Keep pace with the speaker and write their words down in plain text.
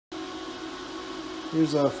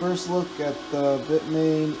Here's a first look at the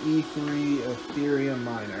Bitmain E3 Ethereum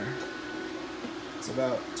miner. It's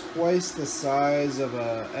about twice the size of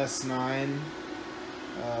a S9.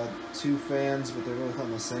 Two fans, but they're both on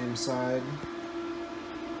the same side.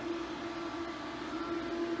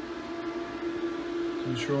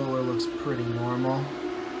 Controller looks pretty normal.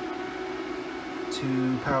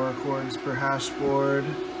 2 power cords per hash board.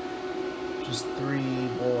 Just 3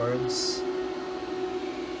 boards.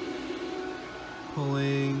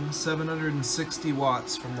 Pulling 760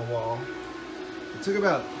 watts from the wall. It took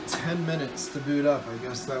about 10 minutes to boot up. I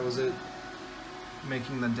guess that was it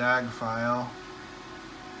making the DAG file.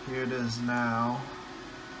 Here it is now.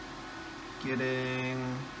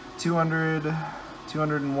 Getting 200,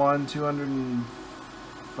 201,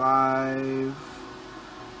 205.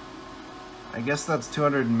 I guess that's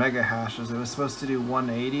 200 mega hashes. It was supposed to do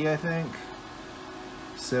 180, I think.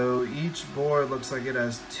 So each board looks like it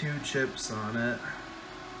has 2 chips on it.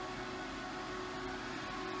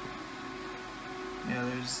 Yeah,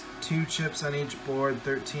 there's 2 chips on each board,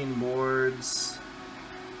 13 boards.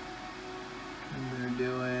 And they're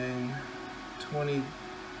doing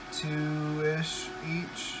 22-ish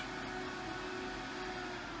each.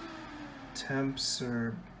 Temps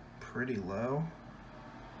are pretty low.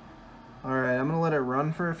 Alright, I'm gonna let it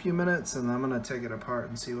run for a few minutes and I'm gonna take it apart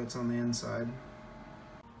and see what's on the inside.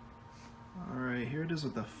 Alright, here it is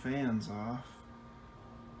with the fans off.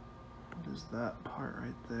 What is that part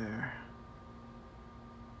right there?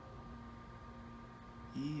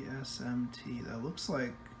 ESMT, that looks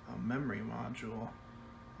like a memory module.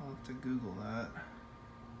 I'll have to Google that.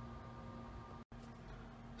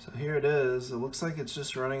 So here it is. It looks like it's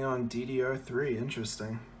just running on DDR3.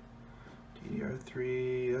 Interesting.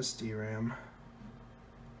 DDR3 SDRAM.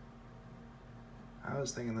 I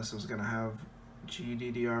was thinking this was gonna have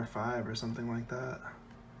GDDR5 or something like that.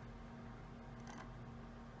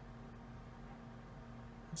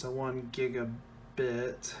 It's a 1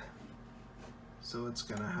 gigabit, so it's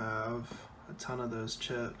gonna have a ton of those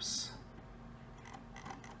chips.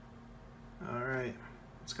 Alright,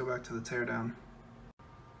 let's go back to the teardown.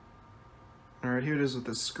 Alright, here it is with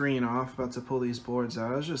the screen off, about to pull these boards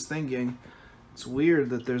out. I was just thinking, it's weird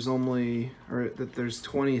that there's there's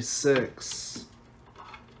 26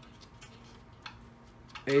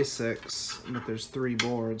 ASICs, but there's 3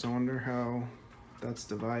 boards. I wonder how that's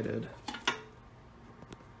divided.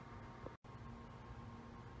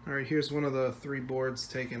 Alright, here's one of the 3 boards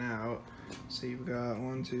taken out. So you've got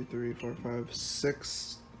 1, 2, 3, 4, 5,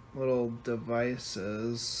 6 little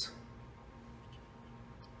devices.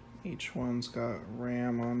 Each one's got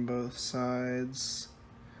RAM on both sides.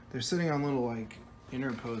 They're sitting on little like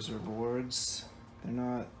interposer boards. They're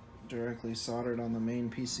not directly soldered on the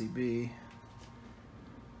main PCB.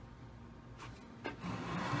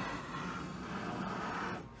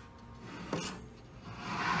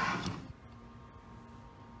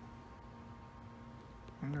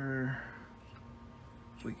 Wonder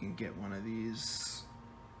if we can get one of these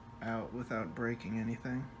out without breaking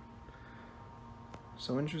anything.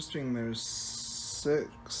 So interesting, there's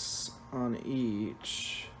 6 on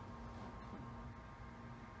each.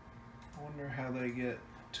 I wonder how they get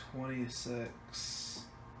 26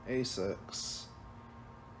 ASICs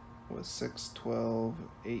with 6, 12,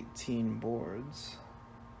 18 boards.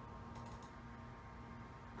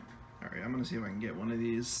 Alright, I'm gonna see if I can get one of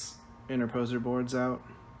these interposer boards out.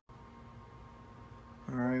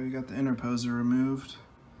 Alright, we got the interposer removed.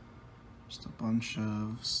 Just a bunch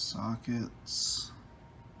of sockets.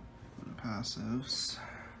 Passives.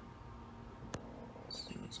 Let's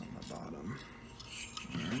see what's on the bottom.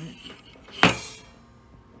 Alright.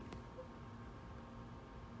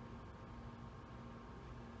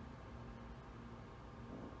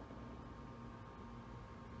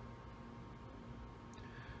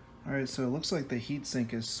 Alright, so it looks like the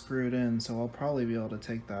heatsink is screwed in, so I'll probably be able to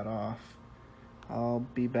take that off. I'll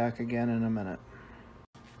be back again in a minute.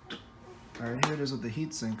 Alright, here it is with the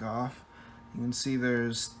heatsink off. You can see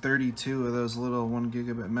there's 32 of those little 1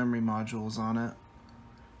 gigabit memory modules on it.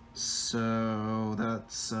 So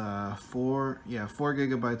that's 4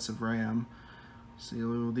 gigabytes of RAM.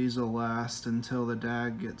 So these will last until the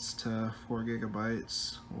DAG gets to 4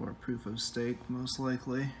 gigabytes, or proof of stake most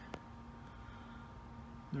likely.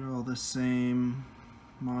 They're all the same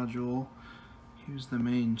module. Here's the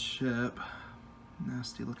main chip.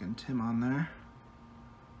 Nasty looking TIM on there.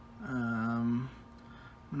 I'm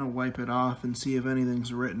gonna wipe it off and see if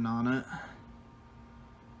anything's written on it.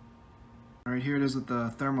 Alright, here it is with the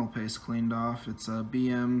thermal paste cleaned off. It's a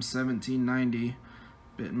BM1790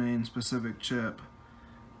 Bitmain specific chip.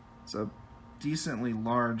 It's a decently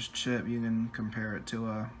large chip. You can compare it to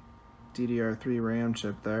a DDR3 RAM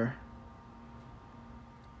chip there.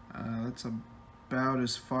 That's about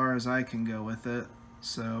as far as I can go with it.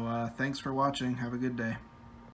 So thanks for watching. Have a good day.